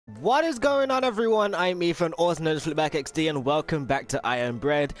What is going on, everyone? I'm Ethan, also known as FlipBackXD, and welcome back to I Am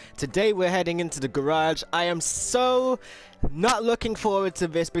Bread. Today we're heading into the garage. I am so not looking forward to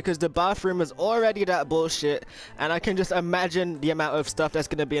this because the bathroom is already that bullshit, and I can just imagine the amount of stuff that's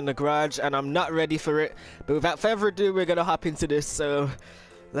going to be in the garage, and I'm not ready for it. But without further ado, we're going to hop into this, so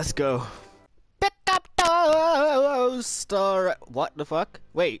let's go. Pick up those store. What the fuck?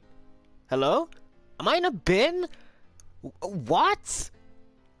 Wait. Hello? Am I in a bin? What?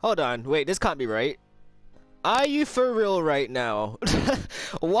 Hold on, wait, this can't be right. Are you for real right now?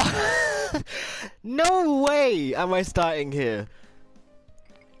 What? No way am I starting here.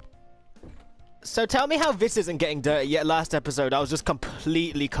 So tell me how this isn't getting dirty, yet last episode I was just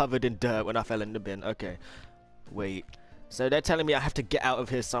completely covered in dirt when I fell in the bin. Okay, wait. So they're telling me I have to get out of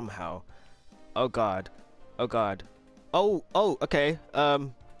here somehow. Oh god. Oh god. Oh, okay.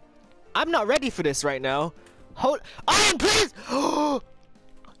 I'm not ready for this right now. Hold- Iron, please!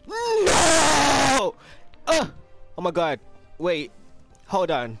 No! Oh my god. Wait.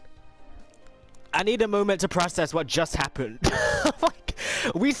 Hold on. I need a moment to process what just happened. Like,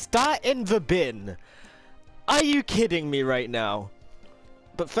 we start in the bin. Are you kidding me right now?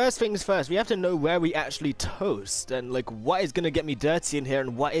 But first things first, we have to know where we actually toast and like what is gonna get me dirty in here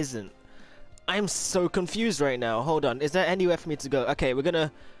and what isn't. I'm so confused right now. Hold on. Is there anywhere for me to go? Okay, we're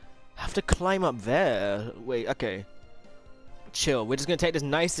gonna have to climb up there. Wait, okay. Chill, we're just gonna take this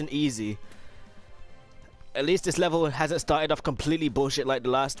nice and easy. At least this level hasn't started off completely bullshit like the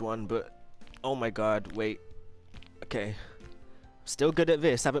last one, but oh my god, wait. Okay. Still good at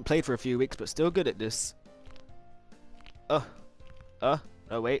this. Haven't played for a few weeks, but still good at this. Oh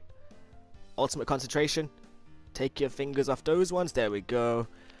wait. Ultimate concentration. Take your fingers off those ones. There we go.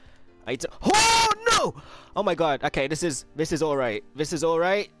 I need to— oh no! Oh my god. Okay, this is alright. This is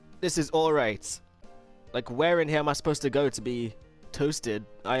alright. This is alright. Like, where in here am I supposed to go to be toasted?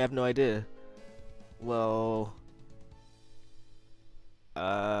 I have no idea. Well,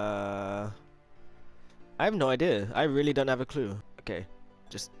 I have no idea. I really don't have a clue. Okay,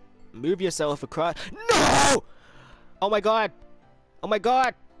 just move yourself across. No! Oh my god! Oh my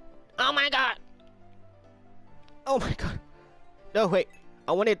god! Oh my god! Oh my god! No, wait.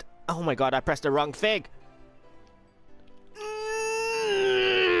 I wanted— oh my god, I pressed the wrong thing.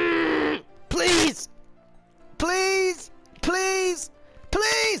 Please! Please! Please!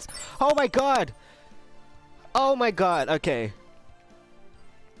 Please! Oh my god! Oh my god, okay.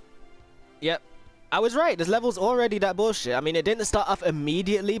 Yep. I was right, this level's already that bullshit. I mean, it didn't start off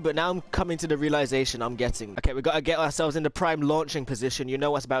immediately, but now I'm coming to the realization I'm getting. Okay, we gotta get ourselves in the prime launching position. You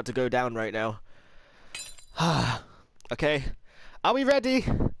know what's about to go down right now. Okay. Are we ready?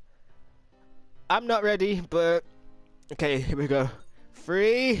 I'm not ready, but... okay, here we go.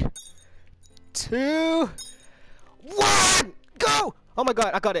 3, 2... 1! Go! Oh my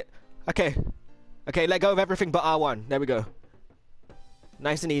god, I got it. Okay. Okay, let go of everything but R1. There we go.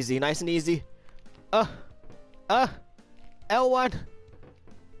 Nice and easy, nice and easy. L1.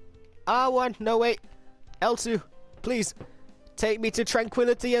 R1, no wait. L2, please. Take me to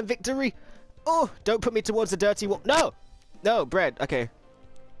tranquility and victory. Oh, don't put me towards the dirty wall. No! No, bread, okay.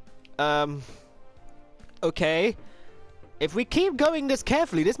 Okay. If we keep going this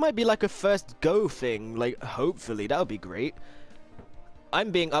carefully, this might be like a first go thing. Like, hopefully, that would be great.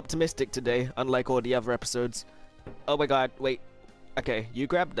 I'm being optimistic today, unlike all the other episodes. Oh my god, wait. Okay, you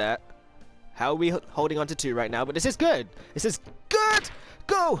grab that. How are we holding on to 2 right now? But this is good. This is good!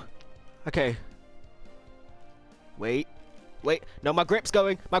 Go! Okay. Wait. Wait. No, my grip's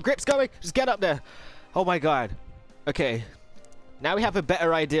going. My grip's going. Just get up there. Oh my god. Okay. Now we have a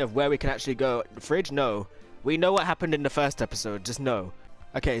better idea of where we can actually go. The fridge? No. We know what happened in the first episode, just no.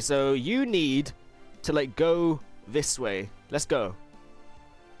 Okay, so you need to, like, go this way. Let's go.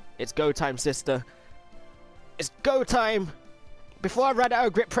 It's go time, sister. It's go time! Before I run out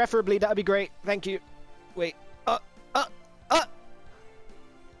of grip, preferably, that'd be great. Thank you. Wait. Oh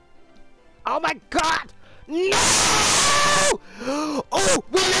my god! No! Oh,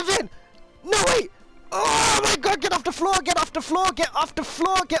 we're living! No, wait! Oh my god, get off the floor! Get off the floor! Get off the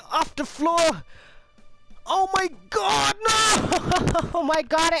floor! Get off the floor! Oh my god, no! Oh my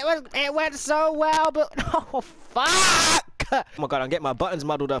god, it went so well, but oh fuck! Oh my god, I'm getting my buttons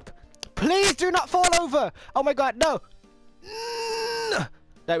muddled up. Please do not fall over! Oh my god, no!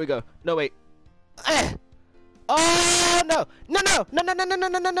 There we go. No, wait. Oh no! No!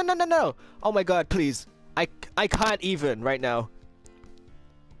 No! Oh my god, please. I can't even right now.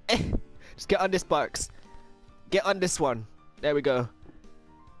 Just get on this box. Get on this one. There we go.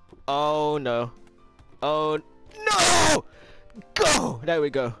 Oh no. Oh no! Go! There we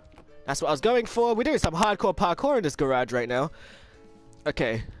go. That's what I was going for. We're doing some hardcore parkour in this garage right now.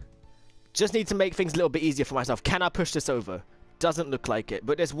 Okay. Just need to make things a little bit easier for myself. Can I push this over? Doesn't look like it.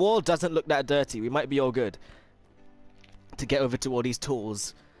 But this wall doesn't look that dirty. We might be all good to get over to all these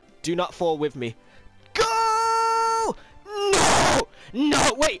tools. Do not fall with me. Go! No!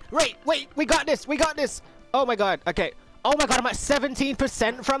 No! Wait! We got this! We got this! Oh my god. Okay. Oh my god, I'm at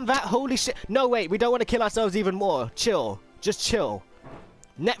 17% from that. Holy shit. No, wait. We don't want to kill ourselves even more. Chill. Just chill.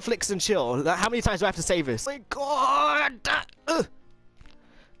 Netflix and chill. How many times do I have to say this? Oh my god!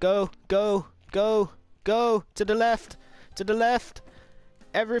 Go, go, go, go. To the left. To the left.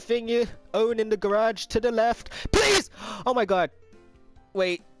 Everything you own in the garage. To the left. Please! Oh my god.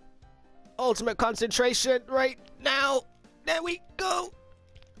 Wait. Ultimate concentration right now. There we go.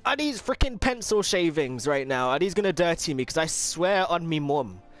 Are these freaking pencil shavings right now? Are these gonna dirty me? Because I swear on me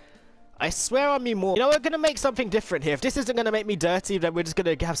mum. I swear on me mum. You know, we're gonna make something different here. If this isn't gonna make me dirty, then we're just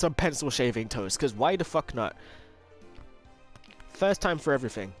gonna have some pencil shaving toast. Because why the fuck not? First time for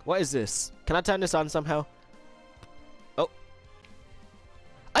everything. What is this? Can I turn this on somehow? Oh.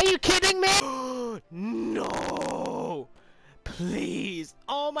 Are you kidding me? No. Please.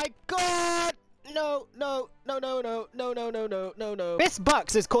 Oh my god. No, no, no, no, no, no, no, no, no, no, no. This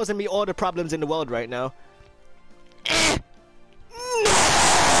box is causing me all the problems in the world right now.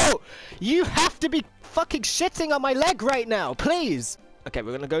 No! You have to be fucking shitting on my leg right now, please. Okay,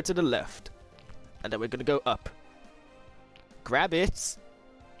 we're gonna go to the left. And then we're gonna go up. Grab it.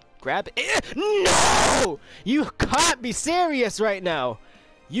 Grab it. No! You can't be serious right now.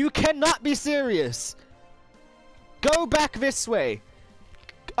 You cannot be serious. Go back this way.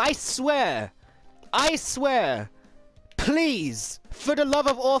 I swear. I swear. Please. For the love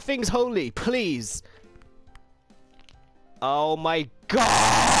of all things holy. Please. Oh my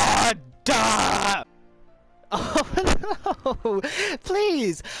god. Duh! Oh no!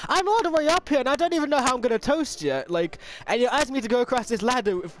 Please! I'm all the way up here and I don't even know how I'm gonna toast yet. Like, and you're asking me to go across this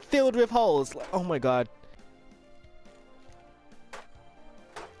ladder filled with holes. Like, oh my god.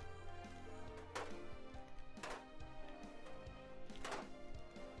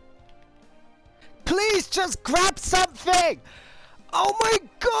 Please just grab something! Oh my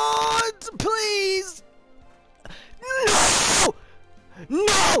god! Please! No!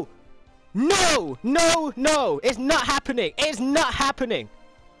 No! No! No! No! It's not happening! It's not happening!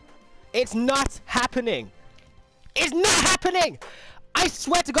 It's not happening! It's not happening! I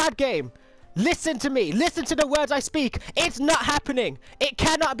swear to God, game! Listen to me! Listen to the words I speak! It's not happening! It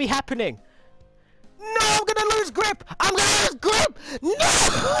cannot be happening! No! I'm gonna lose grip! I'm gonna lose grip! No!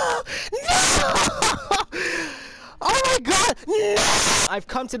 No! Oh my god! No! I've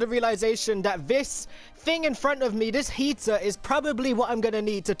come to the realization that this thing in front of me, this heater, is probably what I'm gonna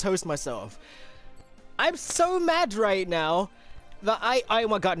need to toast myself. I'm so mad right now that oh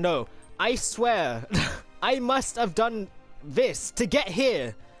my god, no. I swear, I must have done this to get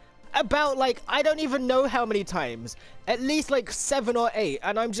here about, like, I don't even know how many times. At least like 7 or 8,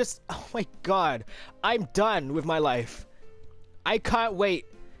 and I'm just, oh my god. I'm done with my life. I can't wait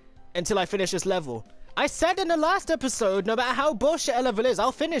until I finish this level. I said in the last episode, no matter how bullshit a level is,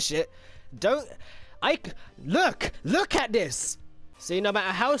 I'll finish it. Look at this. See, no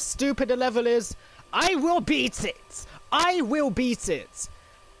matter how stupid the level is, I will beat it. I will beat it.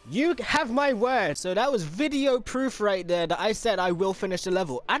 You have my word. So that was video proof right there that I said I will finish the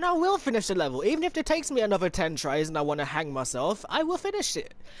level. And I will finish the level. Even if it takes me another 10 tries and I want to hang myself, I will finish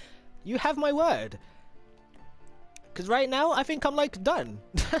it. You have my word. Because right now, I think I'm, like, done.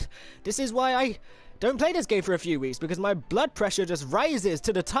 This is why I don't play this game for a few weeks. Because my blood pressure just rises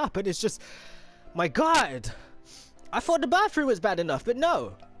to the top. And it's just, my god. I thought the bathroom was bad enough, but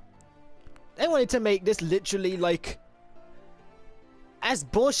no. They wanted to make this literally, like, as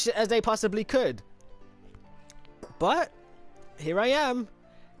bullshit as they possibly could. But here I am,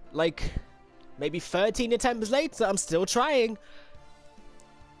 like maybe 13 attempts later. I'm still trying.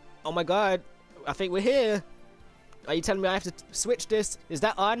 Oh my god, I think we're here. Are you telling me I have to switch this? Is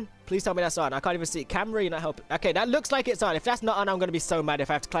that on? Please tell me that's on. I can't even see it. Camera, you're not helping. Okay, that looks like it's on. If that's not on, I'm gonna be so mad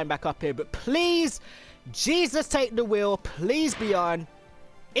if I have to climb back up here. But please, Jesus, take the wheel. Please be on.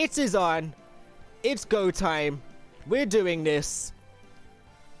 It is on. It's go time. We're doing this.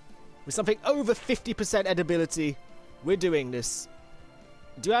 With something over 50% edibility, we're doing this.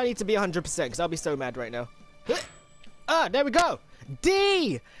 Do I need to be 100%? Because I'll be so mad right now. Ah, there we go.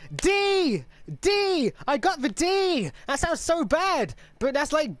 D! D! D! I got the D! That sounds so bad. But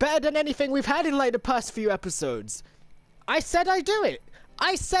that's like better than anything we've had in like the past few episodes. I said I'd do it.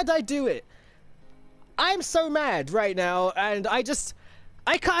 I said I'd do it. I'm so mad right now. And I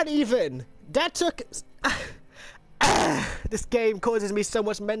can't even. That took... This game causes me so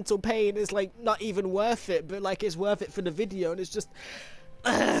much mental pain. It's like not even worth it, but like it's worth it for the video, and it's just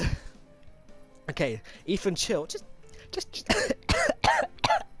Okay, Ethan, chill. Just.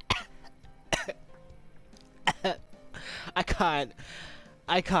 I can't.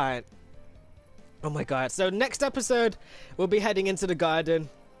 Oh my god. So next episode, we'll be heading into the garden.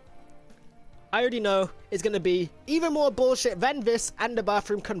 I already know it's gonna be even more bullshit than this and the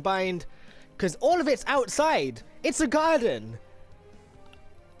bathroom combined, because all of it's outside. It's a garden.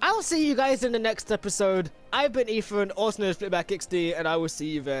 I'll see you guys in the next episode. I've been Ethan, also known as FlipBackXD, and I will see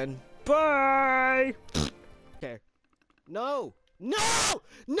you then. Bye! Okay. No! No!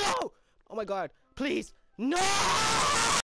 No! Oh my god. Please. No!